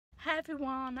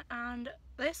everyone, and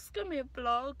this is going to be a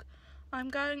vlog. I'm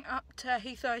going up to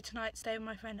Heathrow tonight to stay with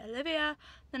my friend Olivia,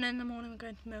 then in the morning we're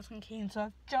going to Milton Keynes. So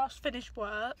I've just finished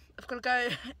work. I've got to go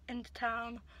into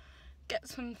town, get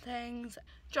some things,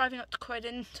 driving up to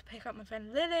Croydon to pick up my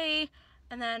friend Lily,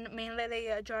 and then me and Lily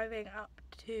are driving up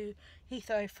to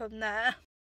Heathrow from there.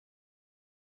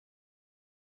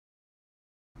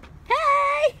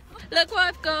 Hey! Look what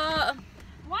I've got!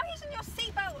 Why isn't your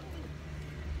seatbelt?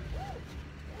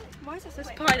 Why is this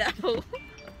Pineapple.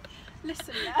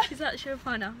 Listen, yeah. It's actually a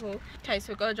pineapple. Okay,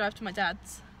 so we've got to drive to my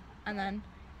dad's and then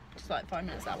just like 5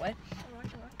 minutes that way.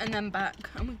 Alright. And then back,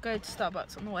 and we'll go to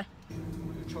Starbucks on the way.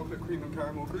 Chocolate cream and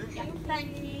caramel cream. Yeah,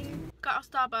 thank you. Got our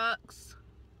Starbucks.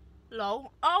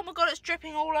 Lol. Oh my god, it's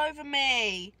dripping all over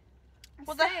me.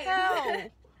 What the hell?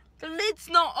 The lid's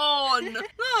not on.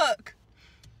 Look.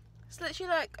 It's literally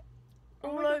like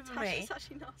all over me. It's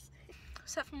actually nasty.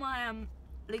 Except for my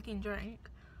leaking drink.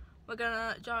 We're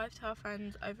gonna drive to our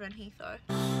friends over in Heathrow.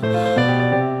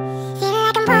 Feel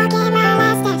like I'm walking my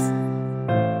last steps.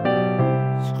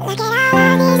 Look at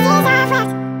all these days I've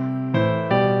left.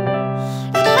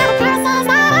 Look at all the promises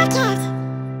that I've kept.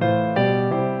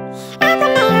 I put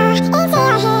my all into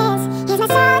your hands. Here's my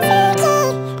soul to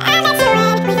keep. I'm into it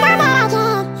with all that I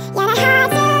can. You're the heart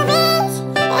to reach.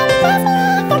 And you bless me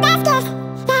with the best gift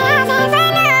that I've ever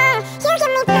known. You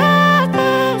give me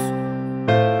purpose.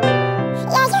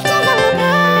 Yeah, you give me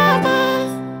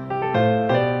purpose.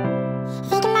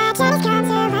 Thinking my journey's come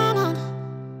to an end.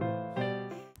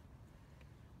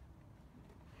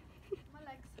 My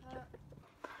legs hurt.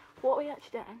 What are we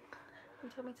actually doing? You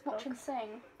told me to Watching Sing.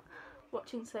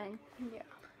 Watching Sing. Yeah.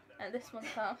 At this one's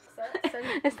house. So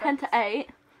It's 10 to 8.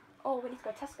 Oh, we need to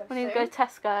go to Tesco. We need to go to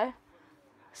Tesco.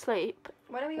 Sleep.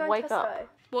 When are we going Wake to Tesco? up.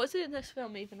 What is it in this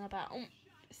film even about?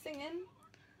 Singing.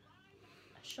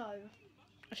 A show.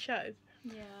 A show.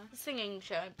 Yeah. A singing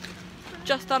show.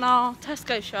 Just done our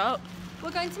Tesco shop.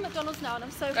 We're going to McDonald's now, and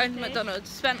I'm so Going happy. to McDonald's.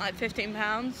 Spent like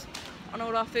 £15 on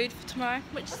all our food for tomorrow,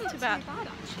 which isn't too bad.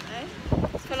 Actually.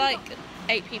 For like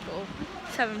 8 people,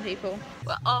 7 people.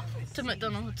 We're off to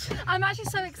McDonald's. I'm actually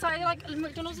so excited. Like,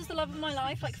 McDonald's is the love of my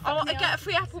life. Like, Oh, I get a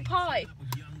free apple pie.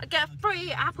 I get a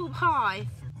free apple pie.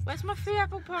 Where's my free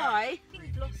apple pie?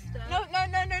 We've lost it. No.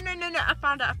 I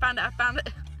found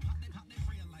it.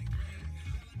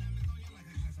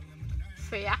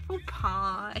 Free apple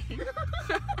pie.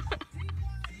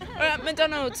 We're at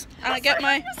McDonald's and I get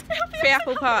my free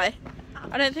apple pie.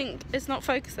 I don't think it's not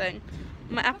focusing.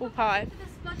 My apple pie.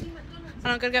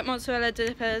 And I'm gonna get mozzarella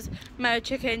dippers, mayo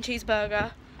chicken,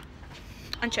 cheeseburger,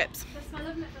 and chips. The smell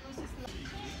of McDonald's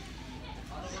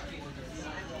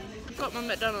is Got my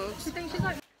McDonald's. You think she's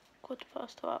like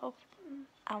 12:15.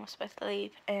 And we're supposed to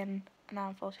leave in an hour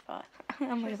and 45.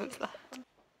 How many minutes left?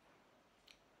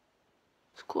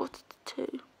 It's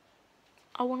 1:45.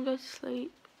 I want to go to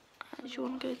sleep. I actually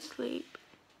want to go to sleep.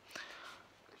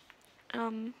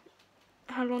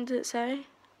 How long did it say?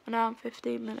 An hour and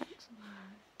 15 minutes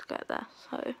to get there.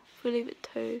 So if we leave at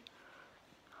 2,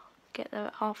 get there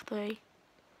at 3:30,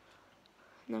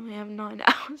 and then we have 9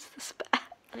 hours to spare.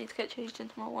 I need to get changed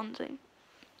into my onesie,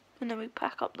 and then we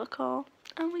pack up the car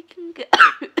and we can go.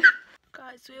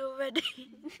 Guys, we all ready?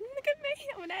 look at me,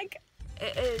 I'm an egg.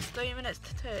 It is 3 minutes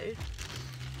to 2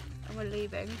 and we're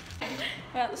leaving.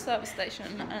 We're at the service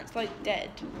station and it's like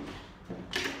dead.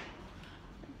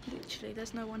 Literally,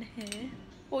 there's no one here.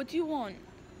 What do you want?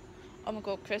 Oh my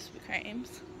god, Krispy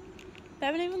Kremes. They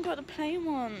haven't even got the plain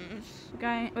ones.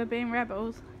 We're being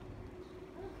rebels.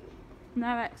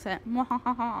 No exit.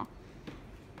 Mwahaha.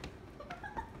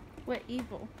 We're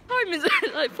evil. What time is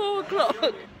it? Like 4 o'clock.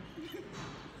 I'm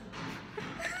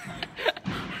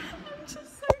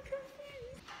just so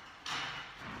confused.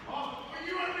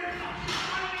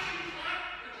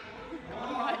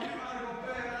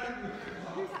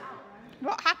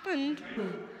 What happened?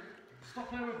 Stop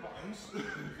playing with buttons.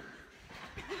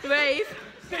 Rave.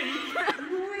 What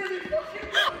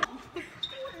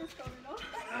is going on?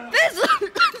 There's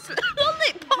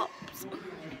lollipops.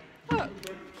 Look.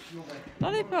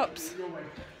 Lollipops.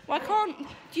 Why can't I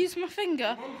use my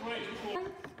finger?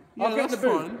 I'll get the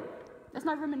boot. There's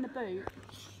no room in the boot.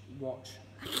 Watch.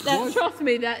 Trust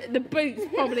me, that the boot's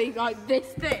probably like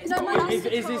this thick. No, my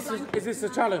Is this a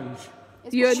challenge?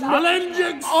 You're Challenge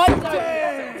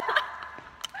accepted!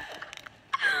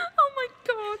 Oh my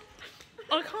god.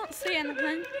 I can't see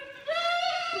anything.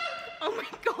 Oh my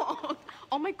god.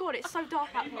 Oh my god, it's so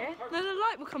dark out here. No, the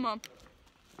light will come on.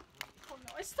 Oh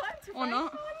no, it's time to Or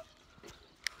not.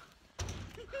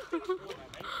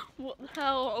 What the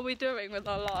hell are we doing with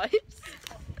our lives?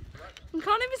 You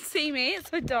can't even see me, it's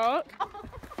so dark.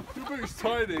 Your boot's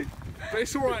tiny. But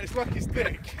it's alright, it's like his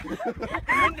dick.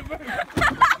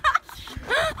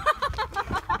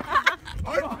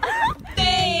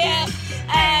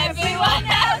 Everyone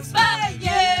else but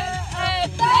you.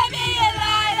 Baby, you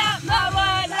light up my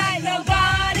world like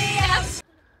nobody else.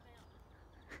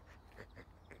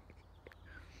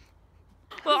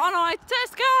 We're on our way to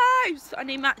Tesco's. I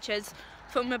need matches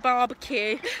for my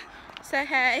barbecue. Say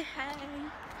hey. Hey.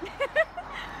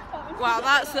 Wow,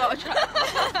 that's not a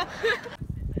challenge.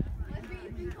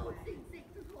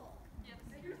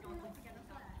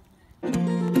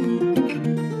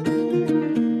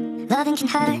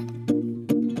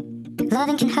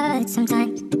 Loving can hurt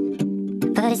sometimes,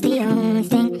 but it's the only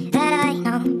thing that I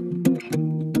know.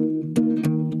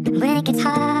 When it gets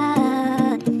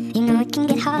hard, you know it can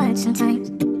get hard sometimes.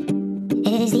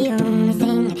 It is the only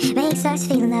thing that makes us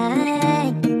feel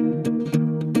alive.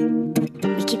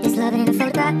 We keep this loving in a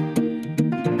photograph.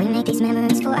 We make these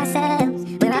memories for ourselves,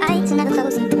 where our eyes are never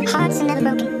closing, hearts are never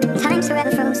broken, and time's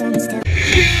forever frozen still.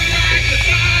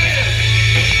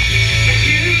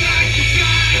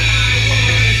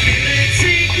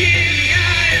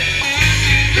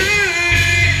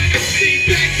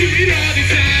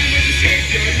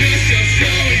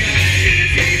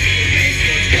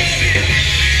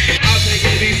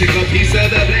 Piece of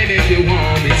the blame if you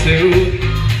want me to,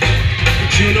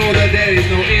 but you know that there is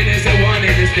no innocent one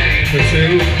in this game for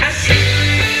two. I see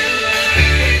you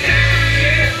down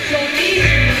here, don't need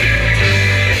you.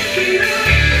 Get up,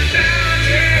 down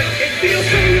here, it feels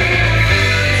so wrong.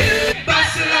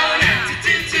 Barcelona,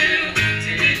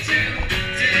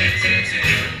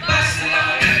 Barcelona,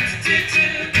 Barcelona.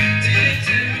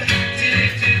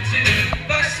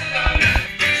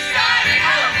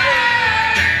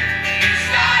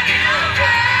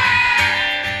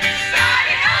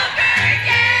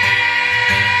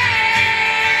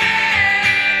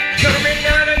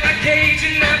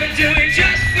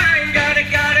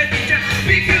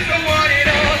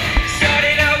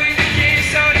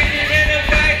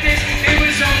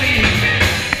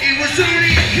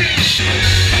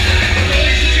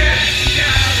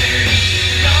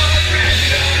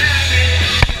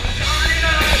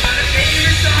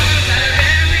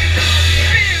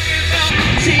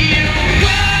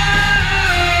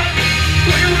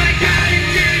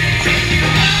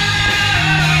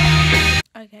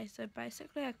 Okay, so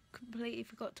basically I completely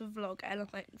forgot to vlog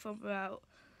anything from about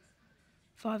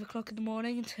 5 o'clock in the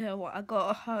morning until I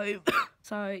got home.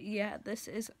 So yeah, this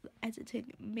is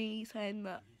editing me saying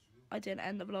that I didn't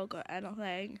end the vlog or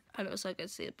anything. And it was so good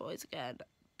to see the boys again,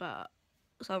 but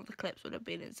some of the clips would have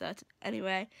been inserted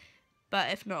anyway. But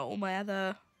if not, all my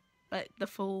other, like the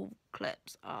full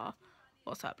clips are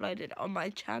what's uploaded on my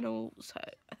channel. So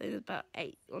I think there's about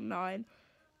 8 or 9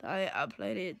 that I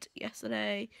uploaded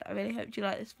yesterday. I really hope you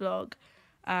like this vlog.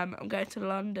 I'm going to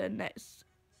London next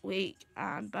week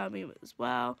and Birmingham as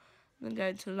well. And then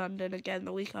going to London again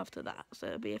the week after that. So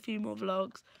there'll be a few more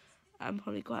vlogs and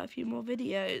probably quite a few more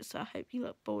videos. So I hope you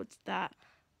look forward to that.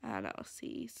 And I'll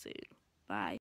see you soon. Bye.